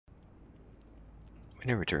We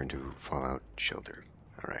never return to Fallout Shelter.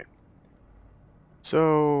 Alright.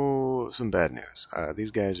 So, some bad news. These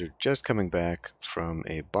guys are just coming back from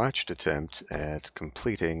a botched attempt at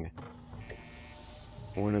completing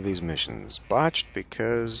one of these missions. Botched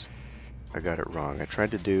because I got it wrong. I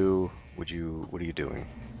tried to do... what are you doing?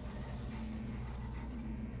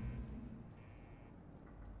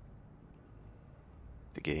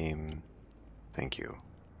 The game... Thank you.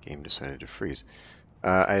 Game decided to freeze.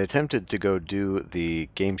 I attempted to go do the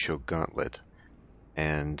game show gauntlet,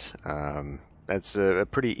 and that's a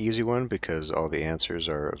pretty easy one because all the answers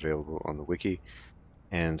are available on the wiki,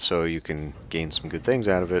 and so you can gain some good things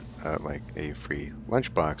out of it, like a free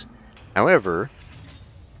lunchbox. However,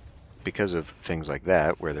 because of things like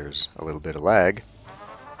that, where there's a little bit of lag,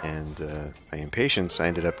 and my impatience, I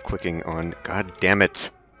ended up clicking on... God damn it!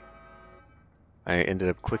 I ended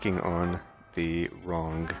up clicking on the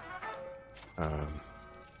wrong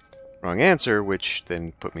answer, which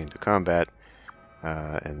then put me into combat,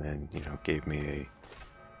 and then, you know, gave me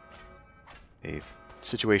a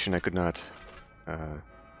situation I could not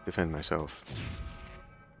defend myself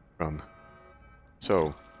from.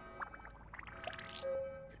 So,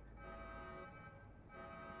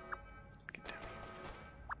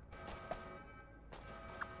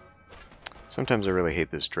 sometimes I really hate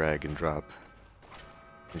this drag and drop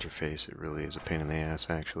interface. It really is a pain in the ass,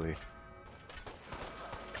 actually.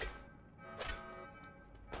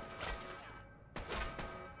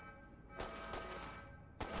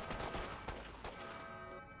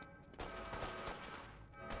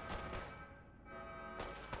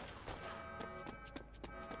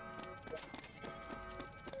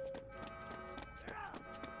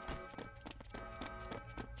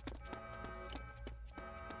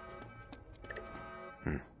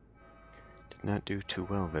 Did not do too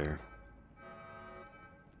well there.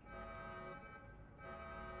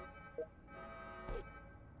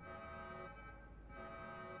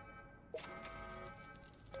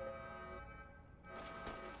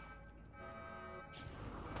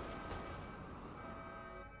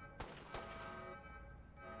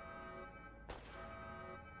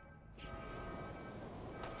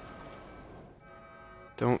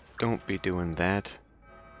 Don't be doing that.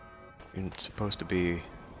 You're supposed to be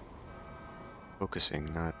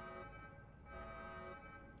focusing, not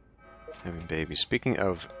having babies. Speaking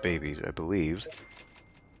of babies, I believe,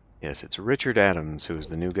 yes, it's Richard Adams who is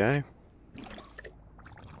the new guy.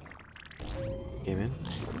 Came in.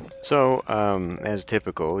 So, as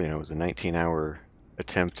typical, you know, it was a 19-hour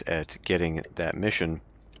attempt at getting that mission,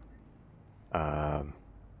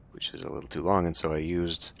 which is a little too long, and so I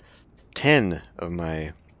used 10 of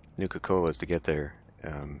my Nuka-Colas to get there,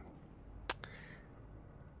 and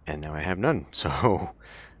now I have none. So,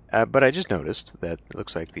 but I just noticed that it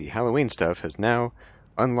looks like the Halloween stuff has now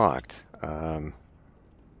unlocked. I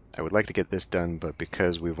would like to get this done, but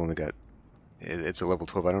because we've only got... it's a level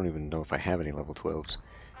 12, I don't even know if I have any level 12s.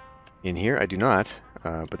 In here, I do not,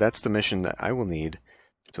 but that's the mission that I will need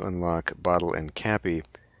to unlock Bottle and Cappy,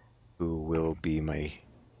 who will be my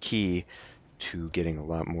key to getting a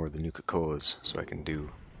lot more of the Nuka-Colas, so I can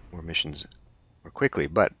do more missions more quickly.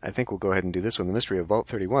 But I think we'll go ahead and do this one, The Mystery of Vault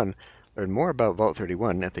 31. Learn more about Vault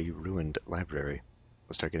 31 at the Ruined Library.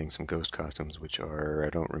 We'll start getting some ghost costumes, which are... I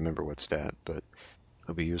don't remember what stat, but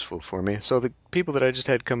they'll be useful for me. So the people that I just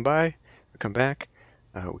had come back,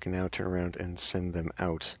 we can now turn around and send them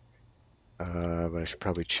out. But I should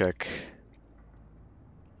probably check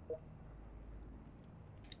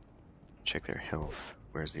their health.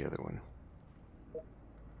 Where's the other one?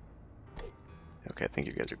 Okay, I think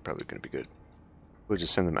you guys are probably going to be good. We'll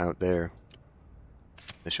just send them out there.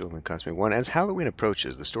 This should only cost me one. As Halloween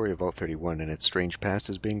approaches, the story of Vault 31 and its strange past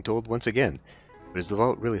is being told once again. But is the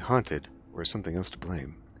vault really haunted, or is something else to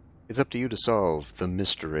blame? It's up to you to solve the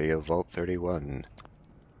mystery of Vault 31.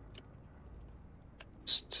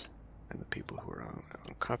 And the people who are on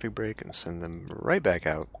coffee break and send them right back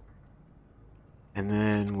out. And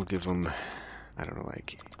then we'll give them, I don't know,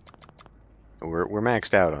 like... We're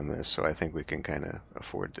maxed out on this, so I think we can kind of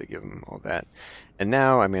afford to give them all that. And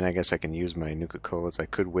now, I mean, I guess I can use my Nuka-Colas. I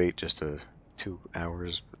could wait just 2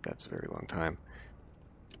 hours, but that's a very long time.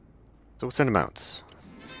 So we'll send them out.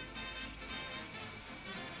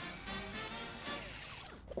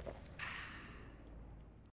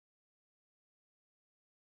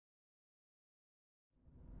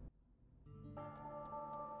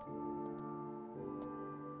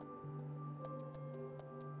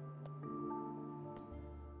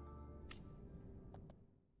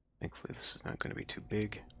 Thankfully, this is not going to be too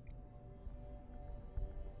big.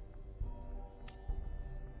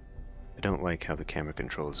 I don't like how the camera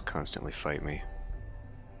controls constantly fight me.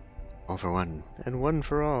 All for one, and one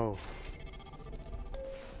for all.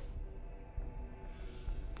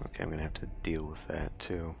 Okay, I'm gonna have to deal with that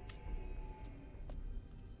too.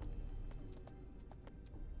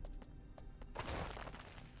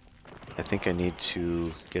 I think I need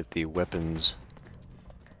to get the weapons.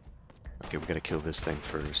 Okay, we gotta kill this thing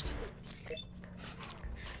first.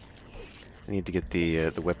 I need to get the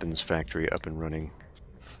weapons factory up and running.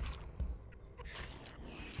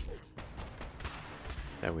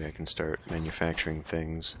 That way I can start manufacturing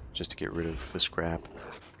things just to get rid of the scrap.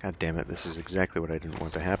 God damn it, this is exactly what I didn't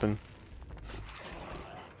want to happen.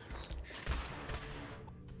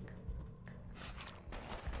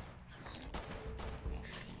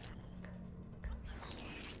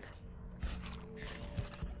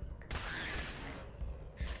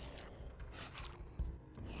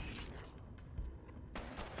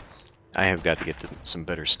 I have got to get some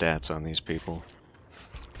better stats on these people.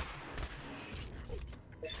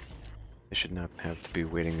 I should not have to be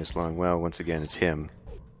waiting this long. Well, once again, it's him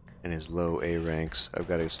and his low A ranks. I've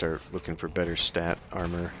got to start looking for better stat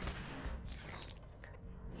armor.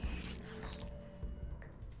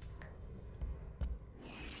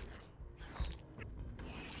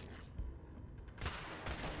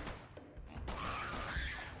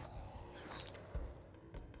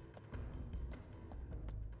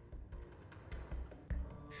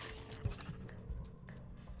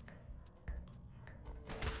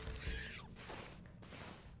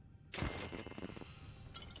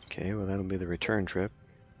 Okay, well that'll be the return trip.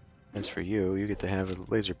 As for you, you get to have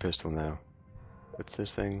a laser pistol now. What's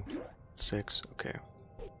this thing? 6? Okay.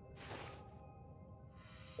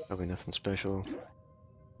 Probably nothing special.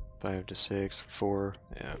 5 to 6, 4,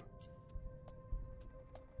 yeah.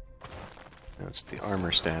 That's the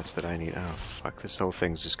armor stats that I need. Oh fuck, this whole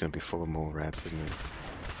thing's just gonna be full of mole rats, isn't it?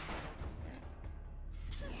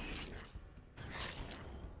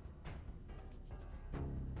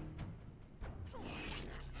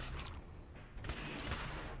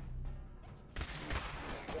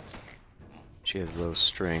 She has low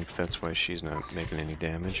strength, that's why she's not making any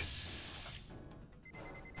damage.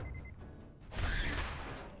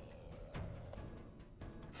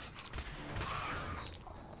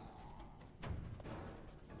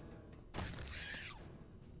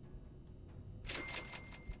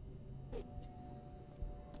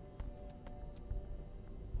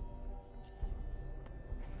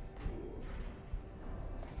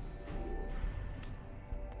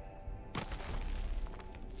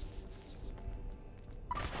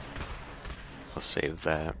 I'll save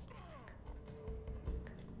that.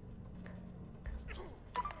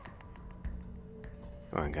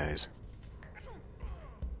 Come on, guys.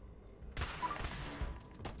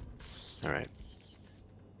 Alright.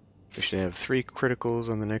 We should have 3 criticals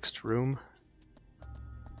on the next room.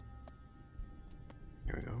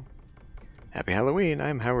 Here we go. Happy Halloween!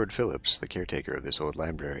 I'm Howard Phillips, the caretaker of this old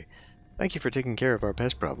library. Thank you for taking care of our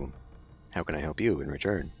pest problem. How can I help you in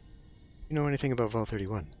return? You know anything about Vault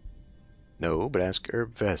 31? No, but ask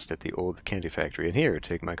Herb Vest at the old candy factory. And here,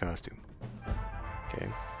 take my costume. Okay.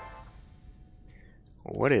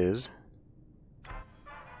 What is...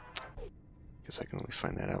 Guess I can only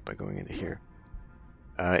find that out by going into here.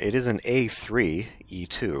 It is an A3,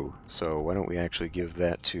 E2, so why don't we actually give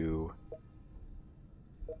that to...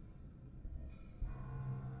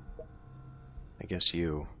 I guess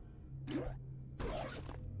you.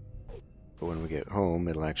 But when we get home,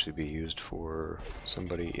 it'll actually be used for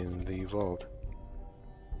somebody in the vault.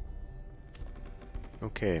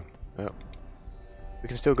 Okay, well, we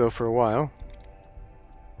can still go for a while.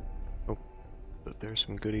 Oh, but there's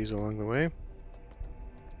some goodies along the way.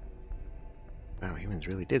 Wow, humans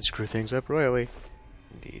really did screw things up royally.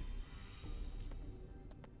 Indeed.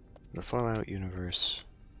 In the Fallout universe,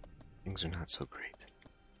 things are not so great.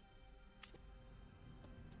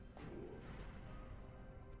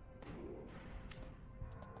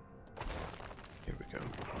 Here we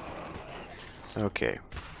go. Okay.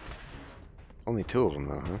 Only 2 of them,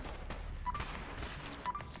 though, huh?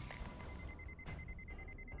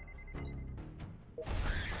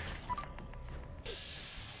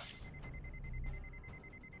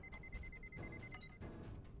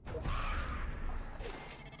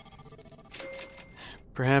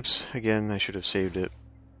 Perhaps, again, I should have saved it,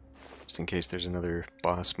 just in case there's another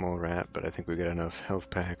boss mole rat, but I think we got enough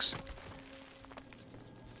health packs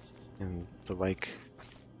and the like.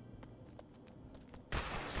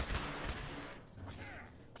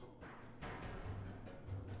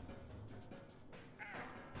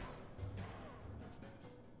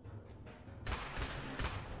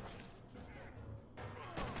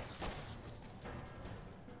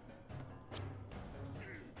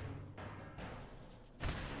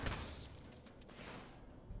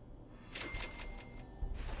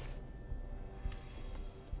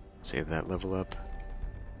 Save that level up.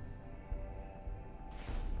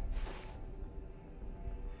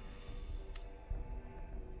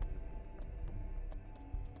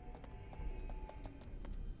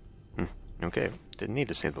 Okay, didn't need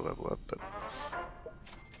to save the level up, but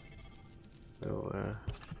we'll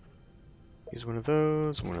use one of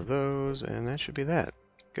those, and that should be that.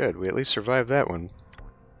 Good, we at least survived that one.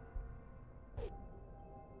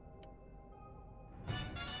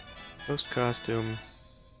 Post costume.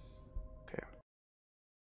 Okay.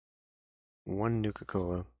 1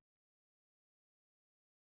 Nuka-Cola.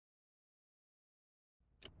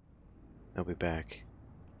 They'll be back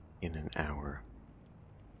in an hour.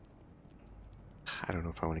 I don't know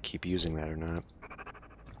if I want to keep using that or not.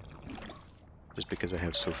 Just because I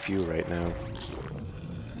have so few right now.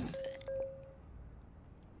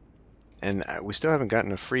 And we still haven't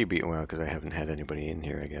gotten a freebie, well, because I haven't had anybody in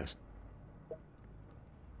here, I guess.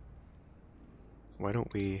 Why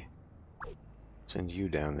don't we send you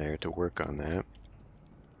down there to work on that?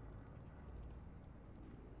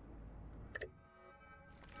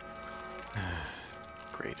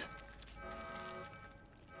 Great.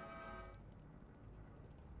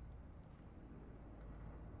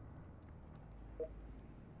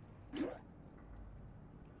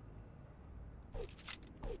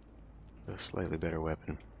 A slightly better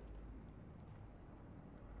weapon.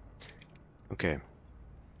 Okay.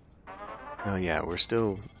 Oh yeah, we're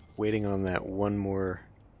still waiting on that one more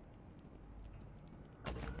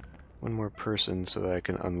person so that I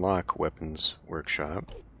can unlock Weapons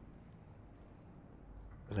Workshop.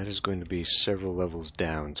 But that is going to be several levels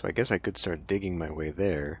down, so I guess I could start digging my way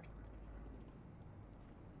there.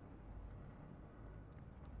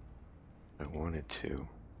 If I wanted to.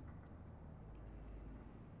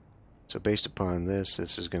 So based upon this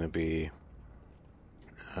is going to be,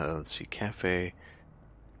 let's see, cafe,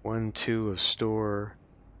 1, 2 of store,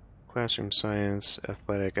 classroom science,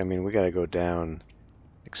 athletic. I mean, we got to go down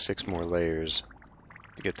like 6 more layers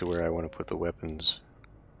to get to where I want to put the weapons.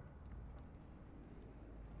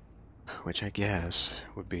 Which I guess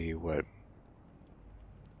would be, what,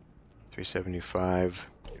 375?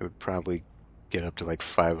 It would probably get up to like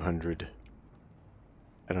 500.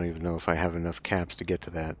 I don't even know if I have enough caps to get to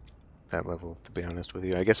that level, to be honest with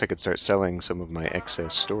you. I guess I could start selling some of my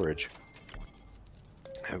excess storage.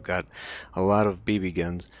 I've got a lot of BB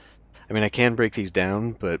guns. I mean, I can break these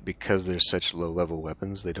down, but because they're such low-level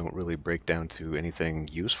weapons, they don't really break down to anything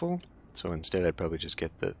useful. So instead, I'd probably just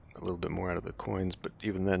get a little bit more out of the coins, but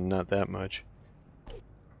even then, not that much.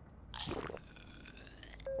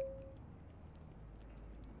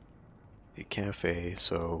 The cafe,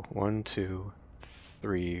 so 1, 2,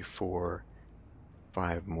 3, 4,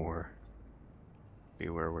 5 more. Be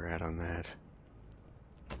where we're at on that.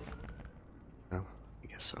 Well, I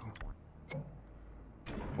guess so.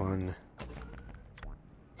 1,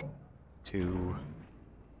 2,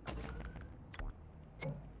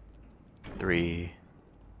 3,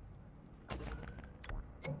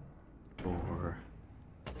 4,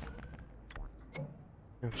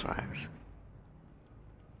 and 5.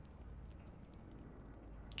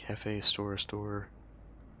 Cafe, store,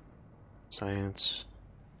 science,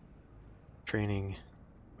 training,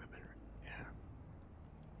 weaponry. Yeah.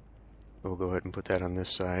 We'll go ahead and put that on this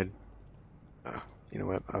side. You know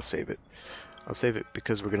what? I'll save it. I'll save it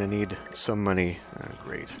because we're going to need some money.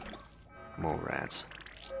 Great. Mole rats.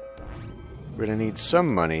 We're going to need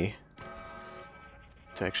some money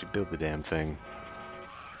to actually build the damn thing.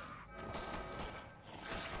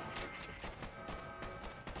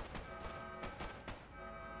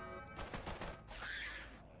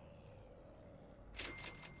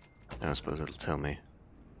 I suppose it'll tell me.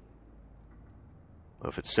 Well,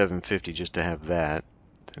 if it's $750 just to have that,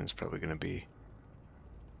 then it's probably going to be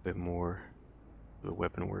a bit more for the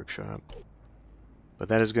weapon workshop. But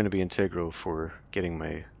that is going to be integral for getting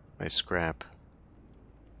my scrap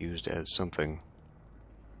used as something.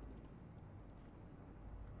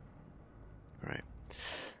 Alright.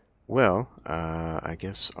 Well, I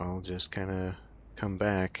guess I'll just kind of come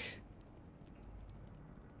back.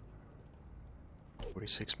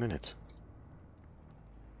 46 minutes.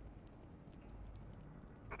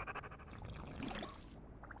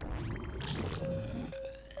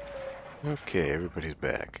 Okay, everybody's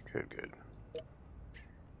back. Good, good.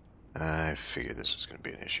 I figured this was going to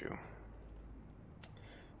be an issue.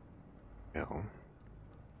 Well.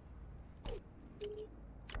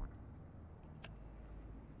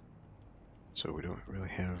 So we don't really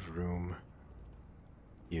have room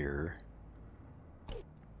here.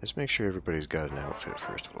 Let's make sure everybody's got an outfit,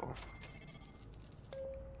 first of all.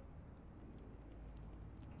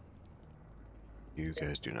 You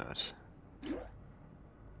guys do not.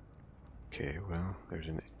 Okay, well, there's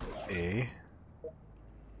an A.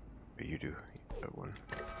 But you do. You got one.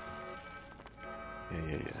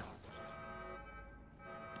 Yeah.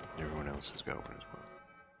 Everyone else has got one as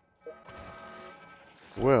well.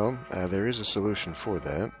 Well, there is a solution for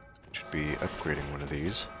that. It should be upgrading one of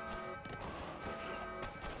these.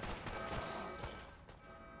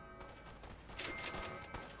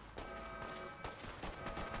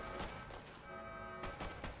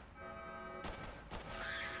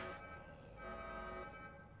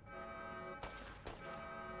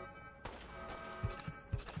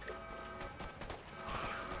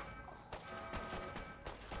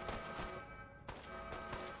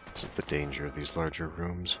 This is the danger of these larger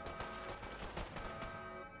rooms.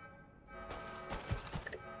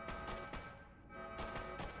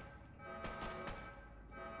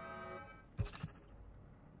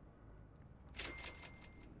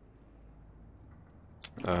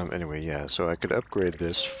 Anyway, yeah, so I could upgrade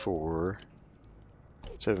this for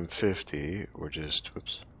 750, or just,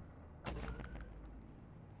 whoops,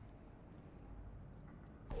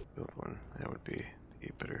 build one. That would be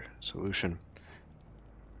the better solution.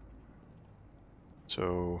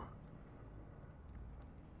 So,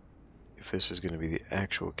 if this is going to be the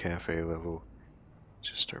actual cafe level,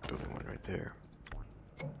 just start building one right there.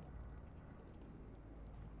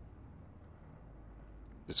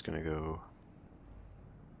 It's going to go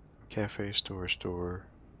cafe, store,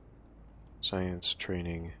 science,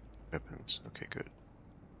 training, weapons. Okay, good.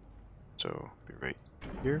 So, be right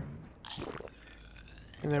here.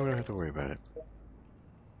 And then we don't have to worry about it.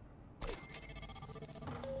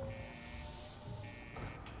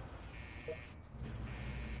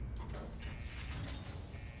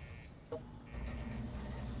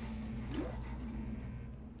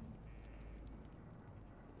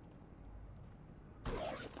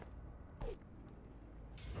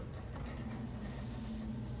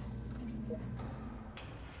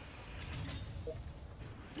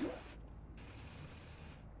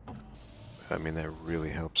 I mean, that really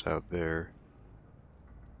helps out there.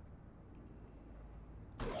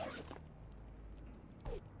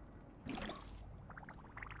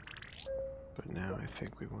 But now I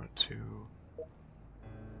think we want to...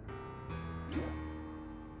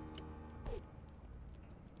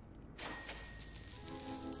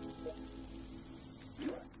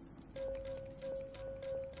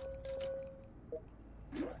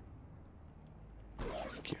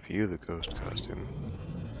 give you the ghost costume.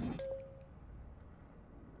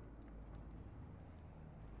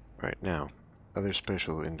 Right, now, other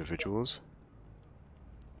special individuals.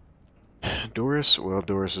 Doris, well,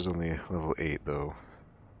 Doris is only level 8, though.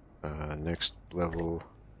 Next level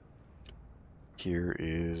here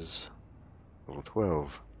is level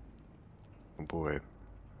 12. Oh boy.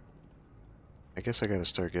 I guess I gotta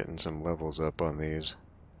start getting some levels up on these.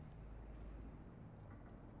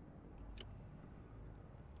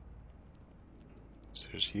 So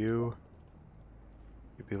there's you.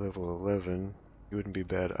 You'd be level 11. You wouldn't be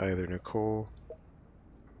bad either, Nicole.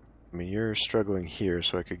 I mean, you're struggling here,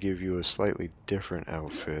 so I could give you a slightly different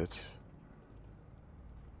outfit.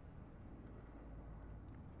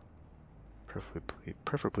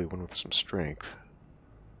 Preferably one with some strength.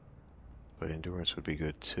 But endurance would be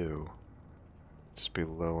good too. Just be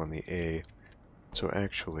low on the A. So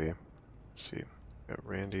actually, let's see. Got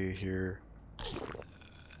Randy here.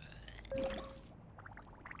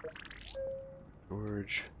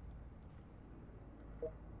 George.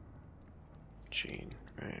 Gene,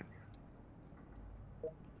 right.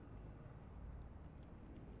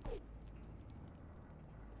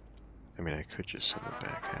 I mean, I could just send it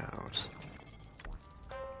back out.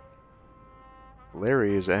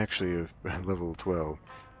 Larry is actually a level 12,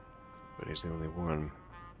 but he's the only one.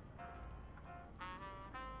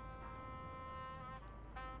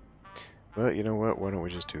 Well, you know what? Why don't we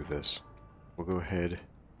just do this? We'll go ahead.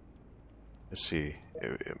 Let's see.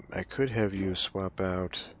 I could have you swap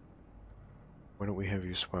out... Why don't we have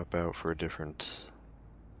you swap out for a different...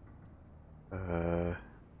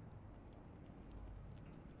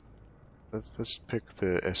 Let's pick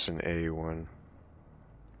the S and A one.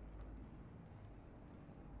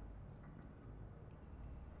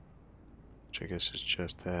 Which I guess is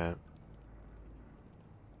just that.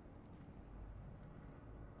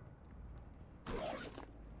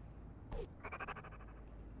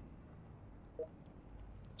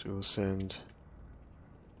 So we'll send...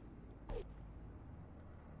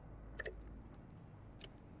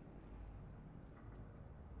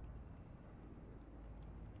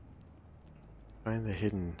 Find the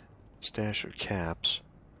hidden stash of caps.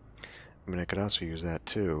 I mean, I could also use that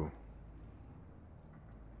too.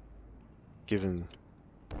 Given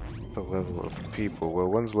the level of the people.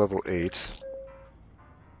 Well, one's level 8.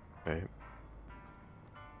 Right.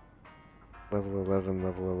 Level 11,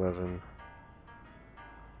 level 11.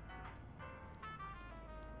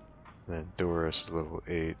 And then Doris is level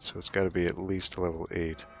 8, so it's got to be at least level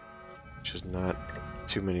 8, which is not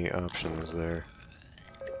too many options there.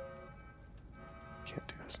 Can't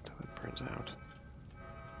do this until it burns out.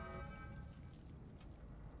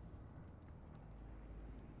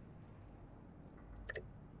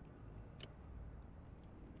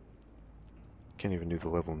 Can't even do the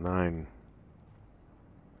level 9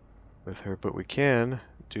 with her, but we can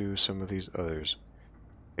do some of these others.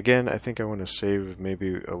 Again, I think I want to save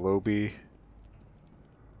maybe a Lobby.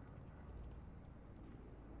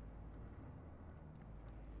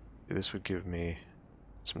 This would give me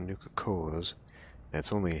some Nuka-Colas.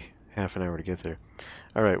 It's only half an hour to get there.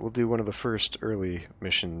 Alright, we'll do one of the first early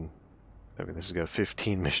mission. I mean, this has got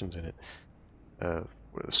 15 missions in it.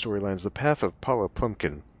 What are the storylines? The Path of Paula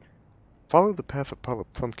Plumpkin. Follow the path of Paula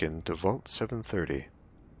Plumpkin to Vault 730.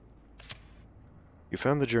 You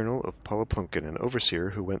found the journal of Paula Plumpkin, an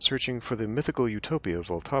overseer who went searching for the mythical utopia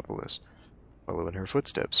Vaultopolis. Follow in her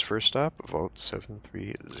footsteps. First stop, Vault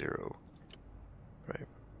 730. Right.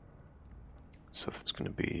 So that's going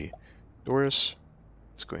to be Doris.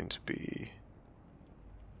 It's going to be...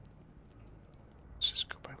 Let's just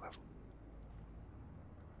go by level.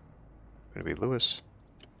 It's going to be Lewis.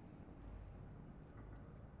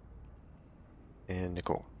 And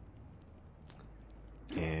Nicole.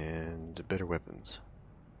 And better weapons.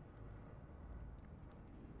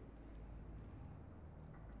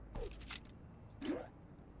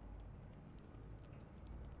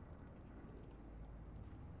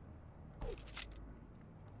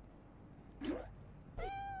 Do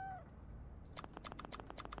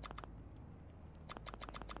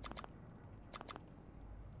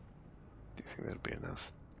you think that'll be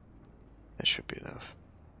enough? That should be enough.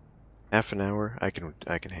 Half an hour? I can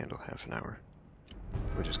handle half an hour.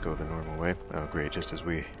 We'll just go the normal way. Oh great, just as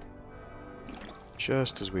we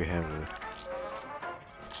have a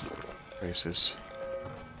crisis.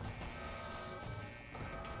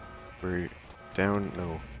 We're down?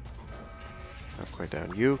 No. Not quite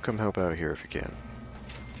down. You come help out here if you can.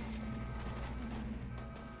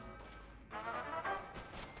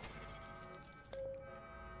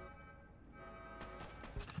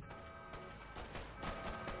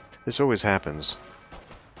 This always happens.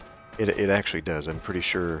 It actually does. I'm pretty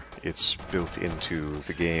sure it's built into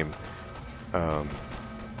the game.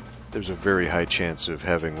 There's a very high chance of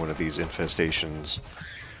having one of these infestations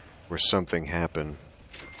where something happen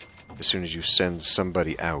as soon as you send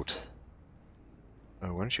somebody out.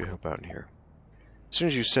 Oh, why don't you help out in here? As soon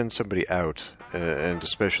as you send somebody out, and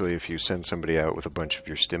especially if you send somebody out with a bunch of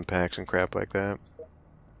your stim packs and crap like that,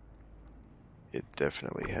 it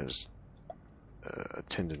definitely has a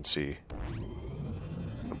tendency,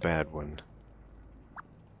 a bad one,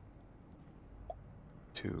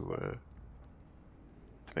 to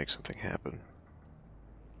make something happen.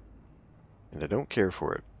 And I don't care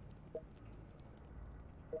for it.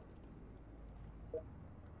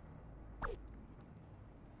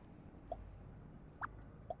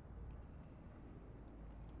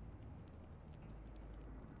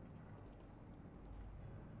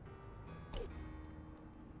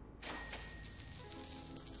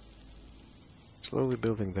 Slowly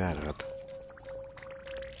building that up.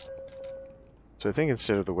 So I think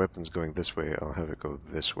instead of the weapons going this way, I'll have it go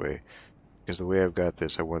this way. Because the way I've got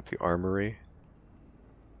this, I want the armory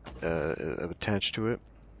attached to it,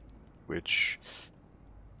 which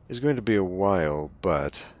is going to be a while,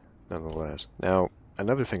 but nonetheless. Now,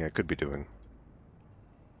 another thing I could be doing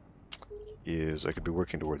is I could be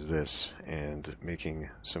working towards this and making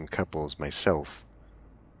some couples myself.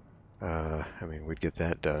 I mean, we'd get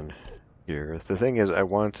that done here. The thing is, I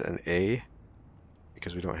want an A,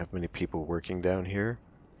 because we don't have many people working down here,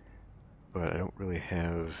 but I don't really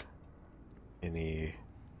have any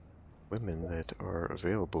women that are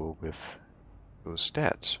available with those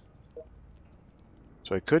stats.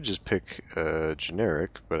 So I could just pick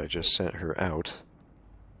generic, but I just sent her out.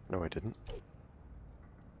 No, I didn't.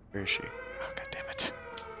 Where is she? Oh, God damn it.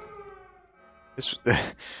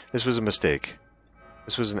 This was a mistake.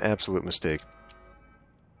 This was an absolute mistake,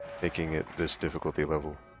 making it this difficulty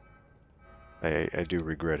level. I do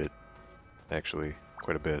regret it, actually,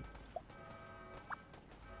 quite a bit.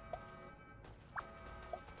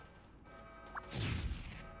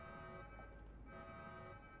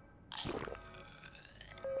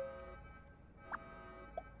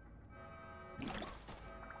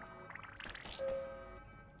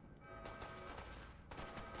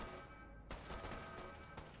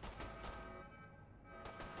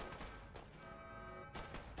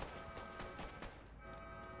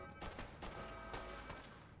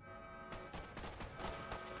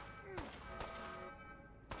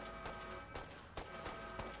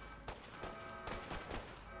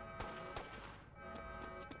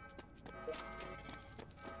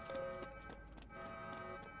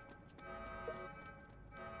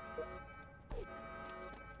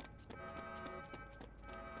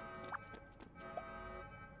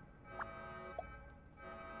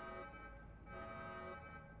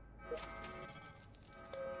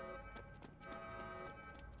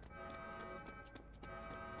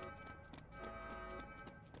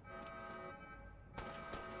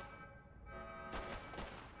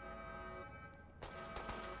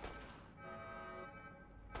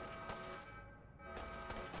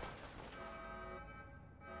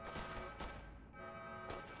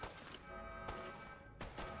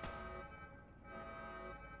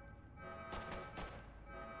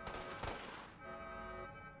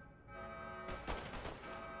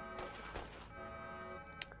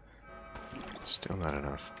 Still not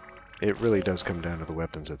enough. It really does come down to the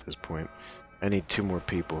weapons at this point. I need 2 more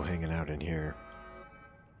people hanging out in here.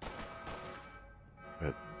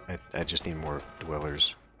 But I just need more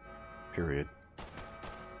dwellers. Period.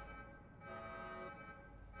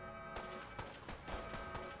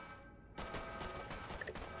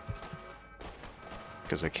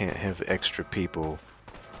 Because I can't have extra people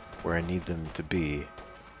where I need them to be.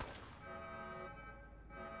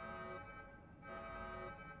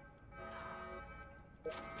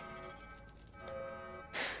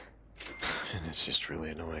 And it's just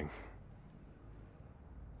really annoying.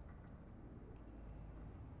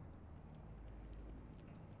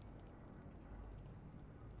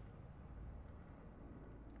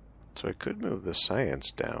 So I could move the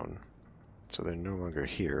science down, so they're no longer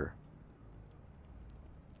here.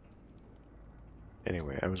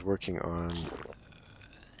 Anyway, I was working on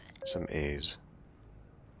some A's.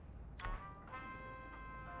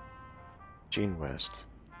 Gene West.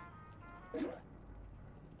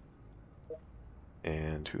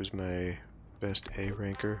 And who's my best A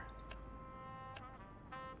ranker?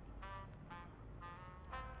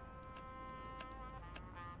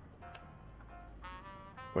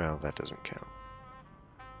 Well, that doesn't count.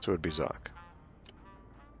 So it'd be Zoc.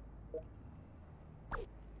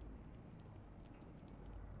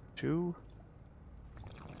 Two.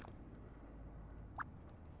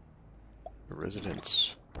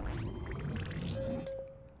 Residents.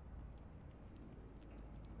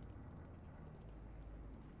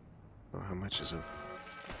 Oh, how much is it?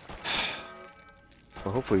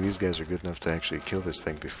 Well, hopefully these guys are good enough to actually kill this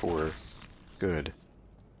thing before. Good.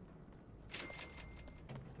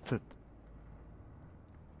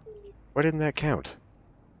 Why didn't that count?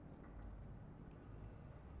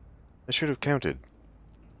 That should have counted.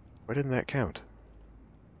 Why didn't that count?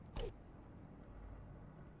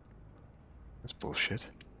 That's bullshit.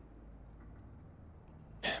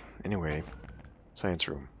 Anyway, science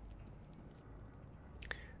room.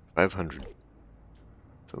 500.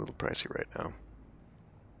 It's a little pricey right now.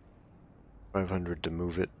 500 to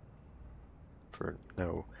move it for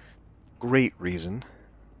no great reason.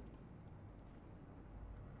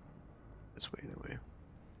 This way, that way.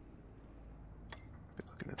 Be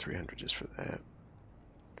looking at 300 just for that.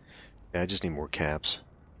 Yeah, I just need more caps.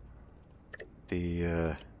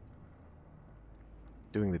 The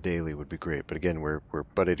doing the daily would be great, but again, we're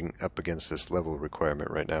butting up against this level requirement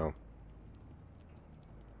right now.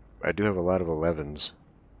 I do have a lot of 11s,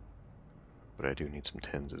 but I do need some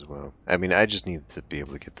 10s as well. I mean, I just need to be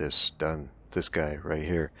able to get this done. This guy right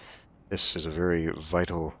here. This is a very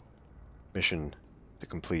vital mission to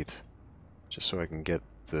complete, just so I can get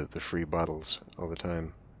the free bottles all the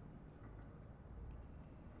time.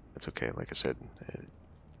 That's okay, like I said,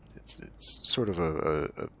 it's sort of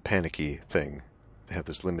a panicky thing. They have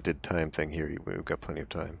this limited time thing here, we've got plenty of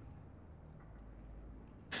time.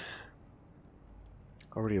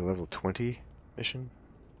 Already a level 20 mission?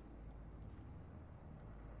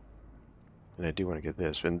 And I do want to get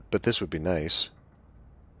this, but this would be nice.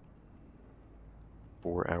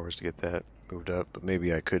 4 hours to get that moved up, but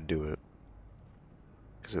maybe I could do it.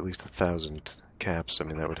 Because at least 1,000 caps, I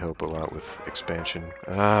mean, that would help a lot with expansion.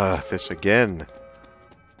 Ah, this again!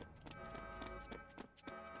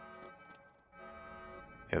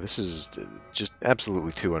 Yeah, this is just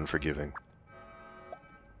absolutely too unforgiving.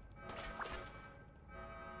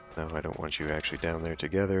 No, I don't want you actually down there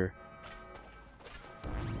together.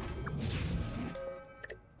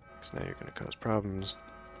 Because now you're going to cause problems.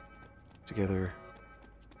 Together.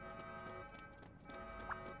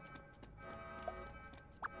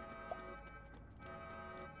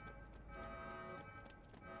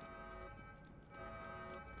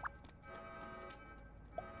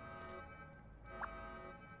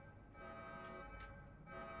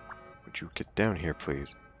 Would you get down here,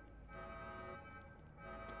 please?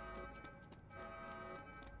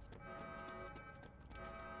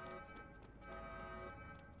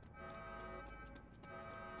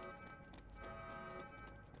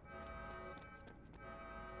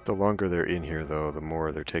 The longer they're in here, though, the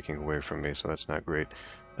more they're taking away from me, so that's not great.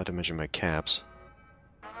 Not to mention my caps.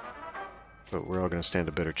 But we're all going to stand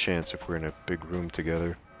a better chance if we're in a big room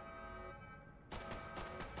together.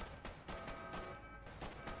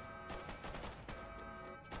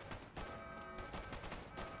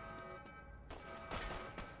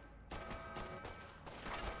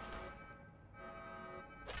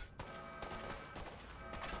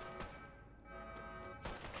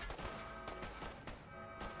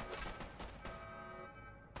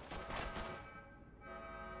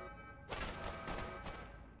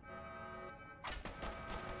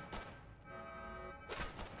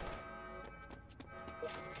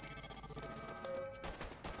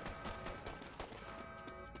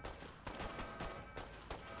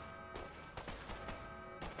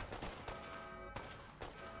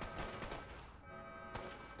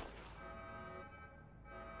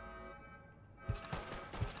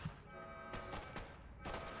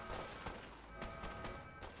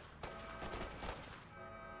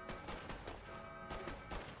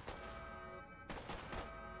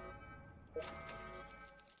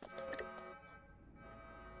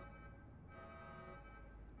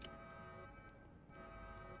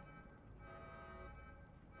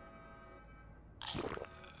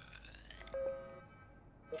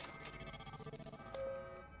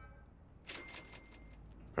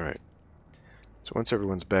 So once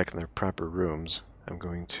everyone's back in their proper rooms, I'm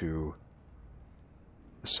going to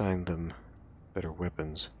assign them better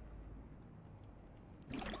weapons.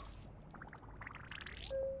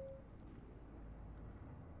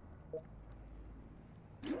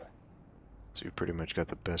 So you pretty much got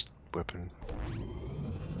the best weapon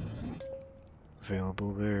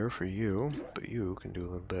available there for you, but you can do a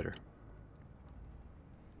little better.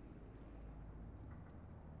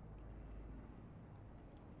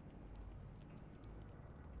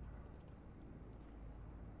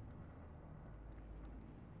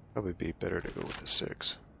 Probably be better to go with the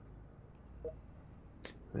 6.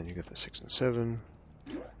 Then you got the 6 and 7.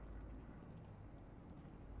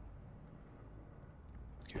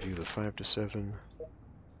 Give you the 5 to 7.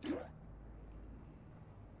 And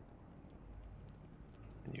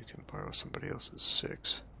you can borrow somebody else's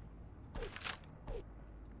 6.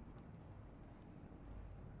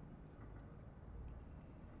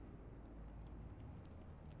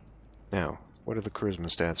 Now, what are the charisma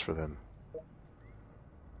stats for them?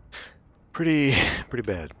 Pretty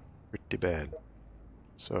bad. Pretty bad.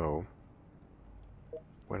 So,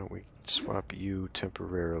 why don't we swap you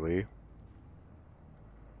temporarily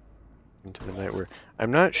into the Nightwear? I'm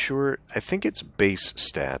not sure. I think its base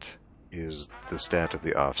stat is the stat of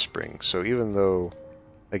the offspring. So even though,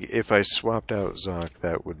 like, if I swapped out Zoc,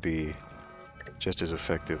 that would be just as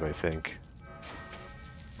effective, I think.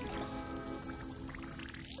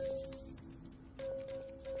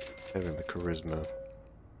 Having the charisma.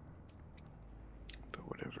 But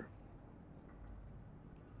whatever.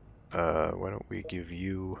 Why don't we give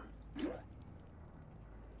you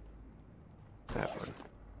that one?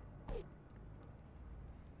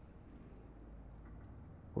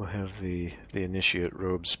 We'll have the initiate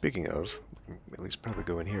robes. Speaking of, we can at least probably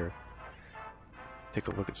go in here. Take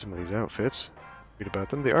a look at some of these outfits. Read about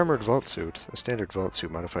them. The armored vault suit, a standard vault suit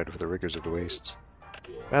modified for the rigors of the wastes.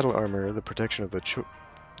 Battle armor, the protection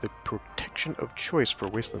of choice for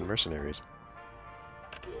Wasteland mercenaries.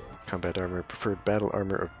 Combat armor, preferred battle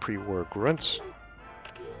armor of pre-war grunts.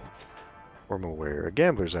 Formal wear, a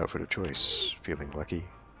gambler's outfit of choice. Feeling lucky.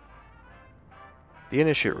 The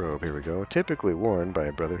initiate robe, here we go. Typically worn by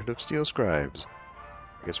a Brotherhood of Steel scribes.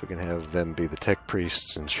 I guess we can have them be the tech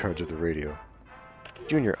priests in charge of the radio.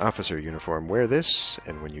 Junior officer uniform, wear this,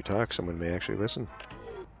 and when you talk, someone may actually listen.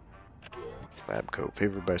 Lab coat,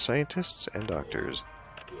 favored by scientists and doctors.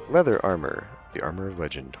 Leather armor, the armor of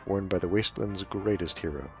legend, worn by the Wasteland's greatest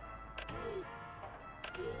hero.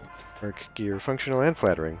 Arc gear, functional and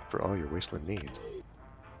flattering for all your Wasteland needs.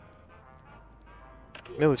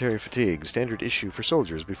 Military fatigue, standard issue for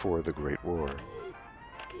soldiers before the Great War.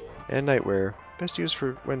 And nightwear, best used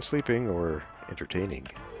for when sleeping or entertaining.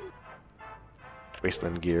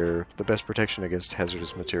 Wasteland gear, the best protection against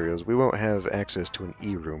hazardous materials. We won't have access to an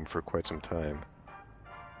E-room for quite some time.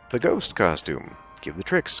 The ghost costume. Give the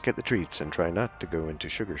tricks, get the treats, and try not to go into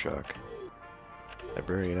sugar shock.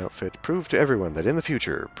 Librarian outfit. Prove to everyone that in the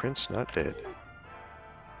future, Prince not dead.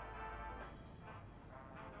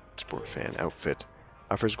 Sport fan outfit.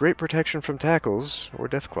 Offers great protection from tackles or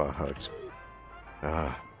deathclaw hugs.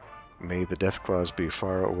 May the deathclaws be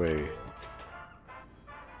far away.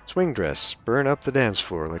 Swing dress. Burn up the dance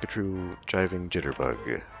floor like a true jiving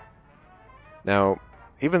jitterbug. Now,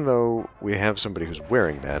 even though we have somebody who's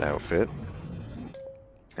wearing that outfit,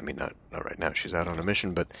 I mean, not right now, she's out on a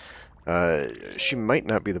mission, but she might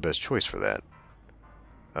not be the best choice for that.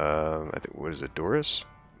 I think, what is it, Doris?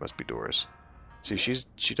 Must be Doris. See,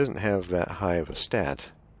 she doesn't have that high of a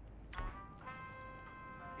stat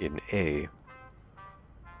in A.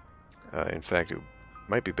 In fact, it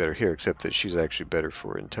might be better here, except that she's actually better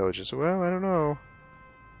for intelligence. Well, I don't know.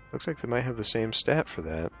 Looks like they might have the same stat for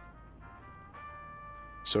that.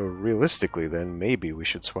 So realistically, then, maybe we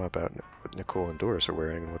should swap out what Nicole and Doris are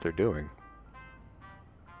wearing and what they're doing.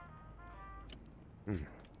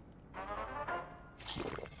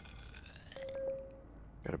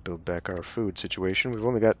 Gotta build back our food situation. We've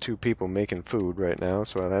only got 2 people making food right now,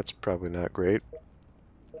 so that's probably not great.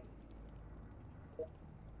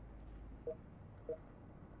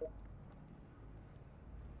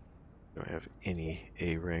 Don't have any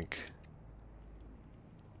A rank.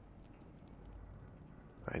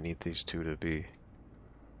 I need these 2 to be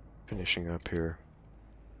finishing up here.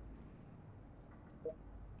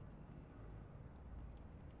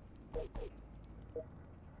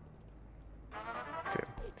 Okay.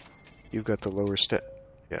 You've got the lower stat.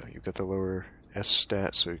 Yeah, you've got the lower S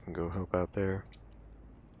stat, so you can go help out there.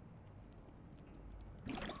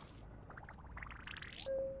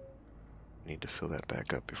 Need to fill that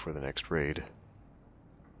back up before the next raid.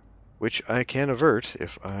 Which I can avert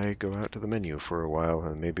if I go out to the menu for a while,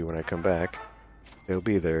 and maybe when I come back, They'll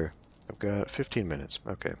be there. I've got 15 minutes.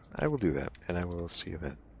 Okay, I will do that, and I will see you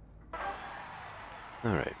then.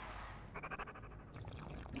 Alright.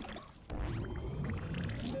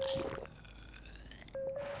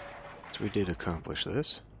 So we did accomplish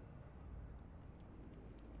this.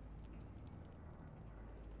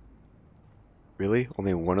 Really?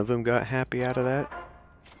 Only one of them got happy out of that?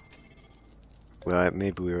 Well,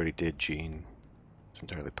 maybe we already did Gene. It's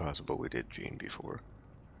entirely possible we did Gene before.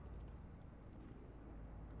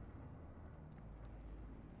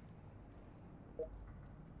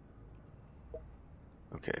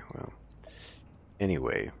 Okay, well.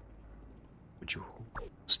 Anyway, would you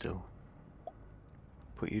still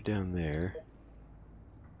put you down there?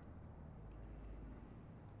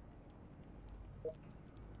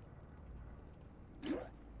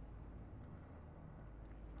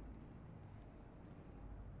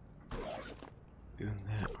 Doing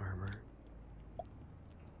that armor.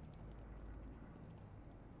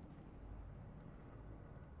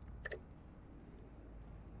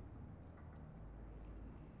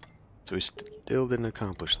 So we still didn't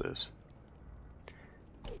accomplish this.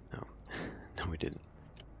 No. No, we didn't.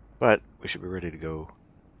 But we should be ready to go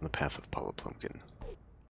on the path of Paula Plumpkin. A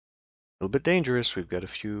little bit dangerous. We've got a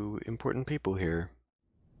few important people here.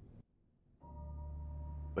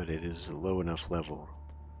 But it is a low enough level.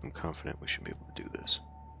 I'm confident we should be able to do this.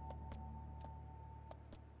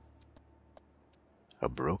 A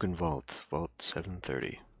broken vault. Vault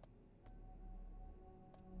 730.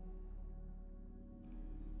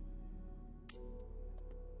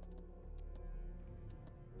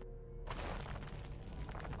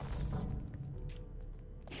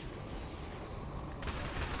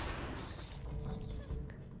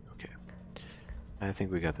 Okay. I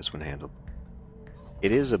think we got this one handled.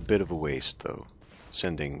 It is a bit of a waste, though.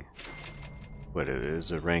 Sending what it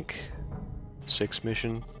is, a rank 6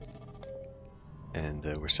 mission, and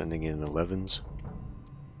we're sending in 11s,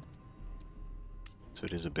 so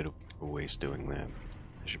it is a bit of a waste doing that.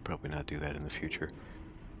 I should probably not do that in the future.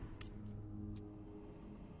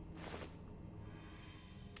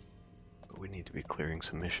 But we need to be clearing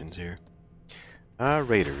some missions here.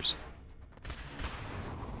 Raiders.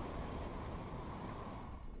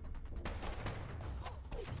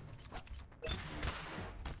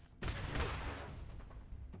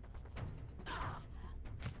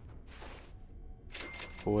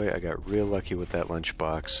 Boy, I got real lucky with that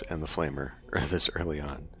lunchbox and the flamer this early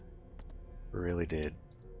on. Really did.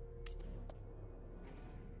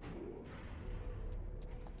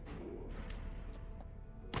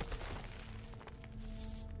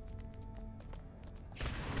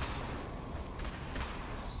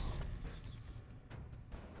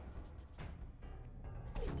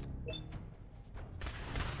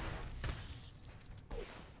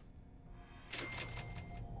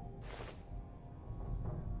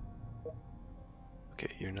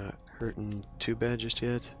 Okay, you're not hurting too bad just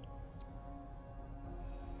yet.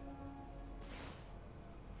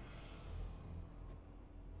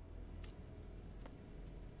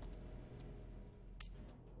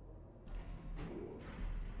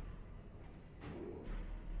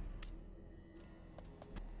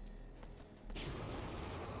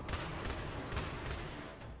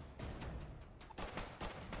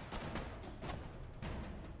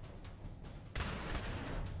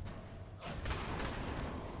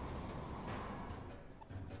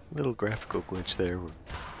 Little graphical glitch there where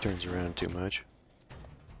it turns around too much.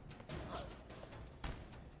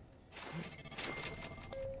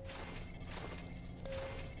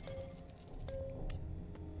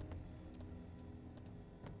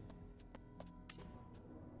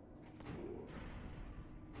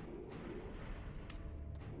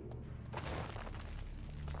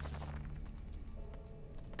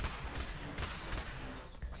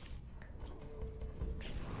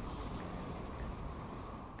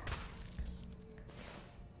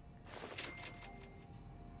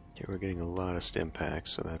 Okay, we're getting a lot of stim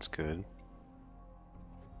packs, so that's good.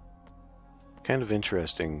 Kind of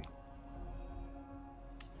interesting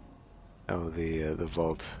how the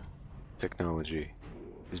vault technology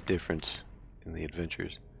is different in the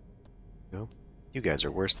adventures. Well, you guys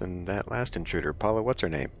are worse than that last intruder. Paula, what's her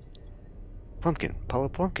name? Plumpkin. Paula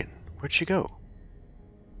Plumpkin. Where'd she go?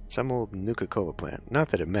 Some old Nuka-Cola plant. Not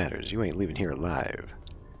that it matters. You ain't leaving here alive.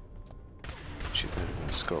 She's not even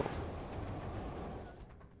a skull.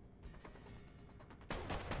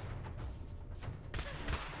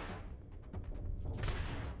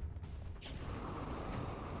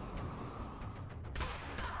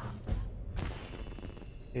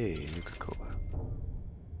 Hey, Nuka-Cola.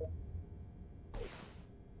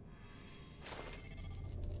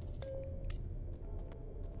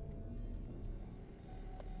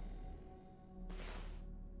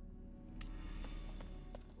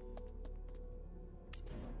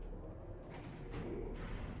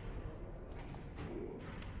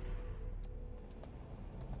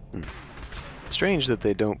 Strange that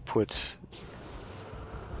they don't put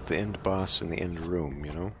the end boss in the end room,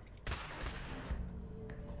 you know?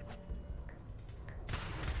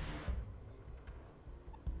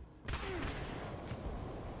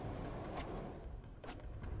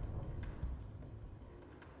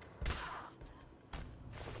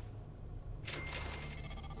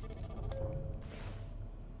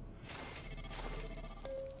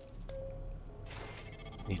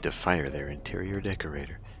 Need to fire their interior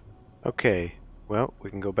decorator. Okay, well, we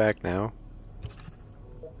can go back now.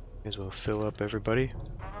 May as well fill up everybody.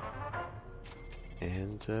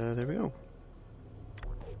 And there we go.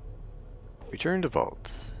 Return to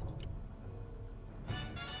Vault.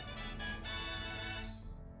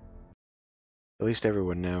 At least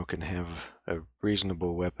everyone now can have a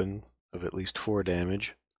reasonable weapon of at least 4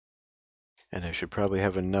 damage. And I should probably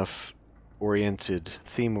have enough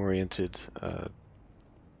theme-oriented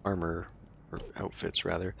armor, or outfits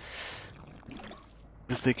rather,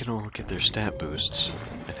 that they can all get their stat boosts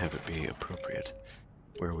and have it be appropriate.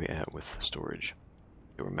 Where are we at with the storage?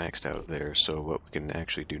 They were maxed out there, so what we can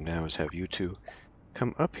actually do now is have you two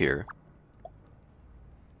come up here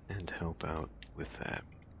and help out with that.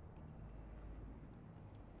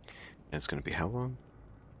 And it's going to be how long?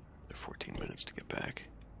 They're 14 minutes to get back.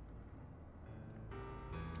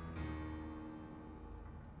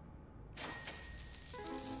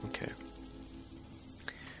 Okay.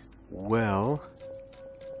 Well,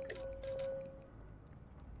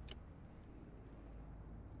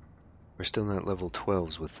 we're still not level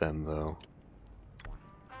 12s with them, though.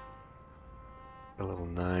 We're level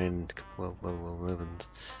 9, a couple of level 11s.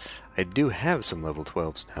 I do have some level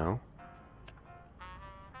 12s now.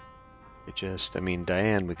 I mean,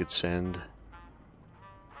 Diane we could send.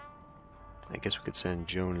 I guess we could send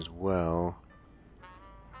Joan as well.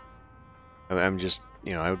 I'm just,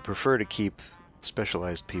 you know, I would prefer to keep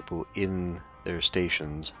specialized people in their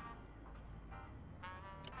stations.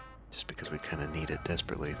 Just because we kind of need it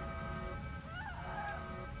desperately.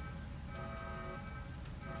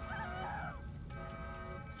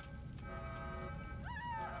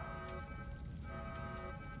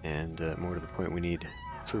 And more to the point, we need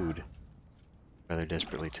food. Rather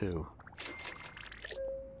desperately, too.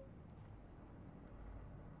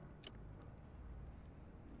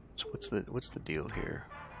 So what's the deal here?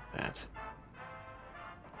 That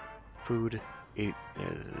food 8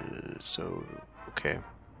 so okay.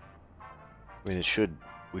 I mean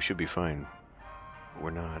we should be fine. But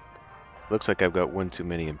we're not. Looks like I've got one too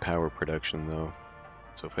many in power production though.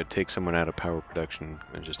 So if I take someone out of power production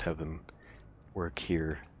and just have them work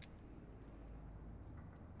here,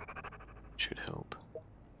 it should help.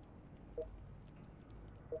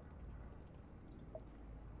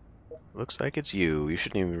 Looks like it's you. You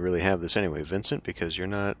shouldn't even really have this anyway, Vincent, because you're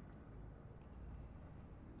not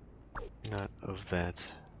of that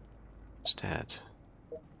stat.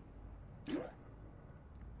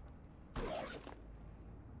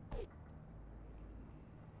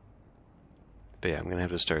 But yeah, I'm gonna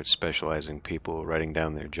have to start specializing people, writing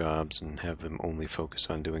down their jobs, and have them only focus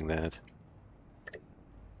on doing that.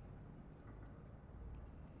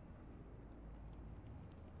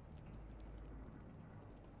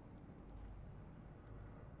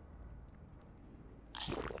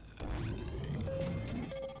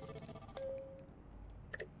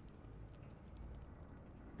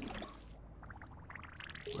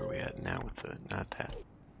 Where are we at now with the, not that.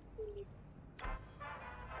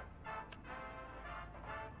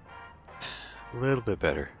 A little bit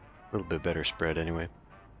better spread anyway.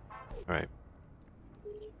 Alright.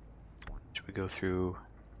 Should we go through,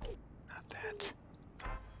 not that.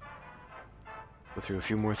 Go through a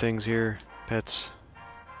few more things here, pets.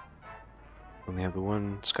 Only have the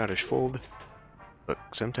one Scottish fold. Look,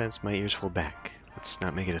 sometimes my ears fold back. Let's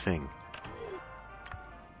not make it a thing.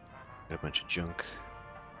 Got a bunch of junk.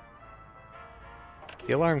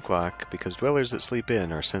 The alarm clock, because dwellers that sleep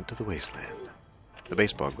in are sent to the Wasteland. The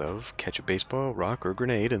baseball glove, catch a baseball, rock, or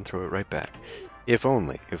grenade and throw it right back. If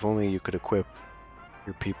only you could equip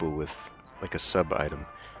your people with, like, a sub-item.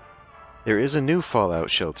 There is a new Fallout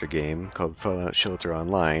Shelter game called Fallout Shelter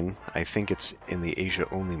Online. I think it's in the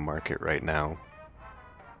Asia-only market right now.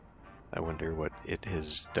 I wonder what it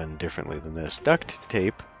has done differently than this. Duct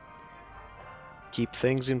tape. Keep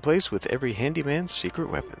things in place with every handyman's secret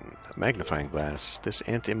weapon. A magnifying glass. This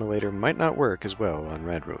ant-immolator might not work as well on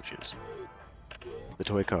rad roaches. The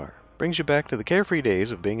toy car. Brings you back to the carefree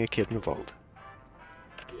days of being a kid in the vault.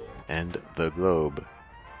 And the globe.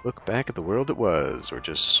 Look back at the world it was, or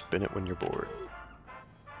just spin it when you're bored.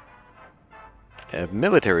 Have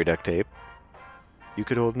military duct tape. You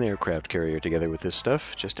could hold an aircraft carrier together with this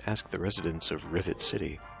stuff. Just ask the residents of Rivet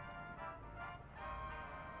City.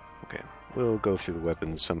 Okay, we'll go through the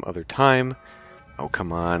weapons some other time. Oh,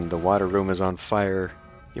 come on, the water room is on fire.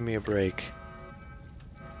 Give me a break.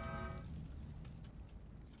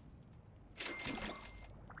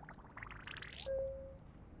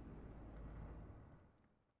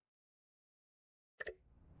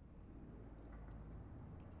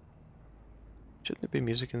 Shouldn't there be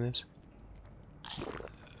music in this?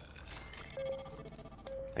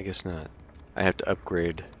 I guess not. I have to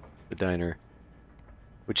upgrade the diner.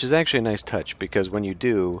 Which is actually a nice touch, because when you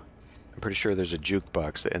do, I'm pretty sure there's a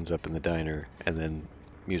jukebox that ends up in the diner, and then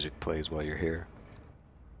music plays while you're here.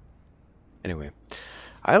 Anyway,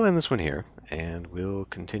 I'll end this one here, and we'll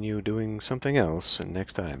continue doing something else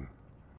next time.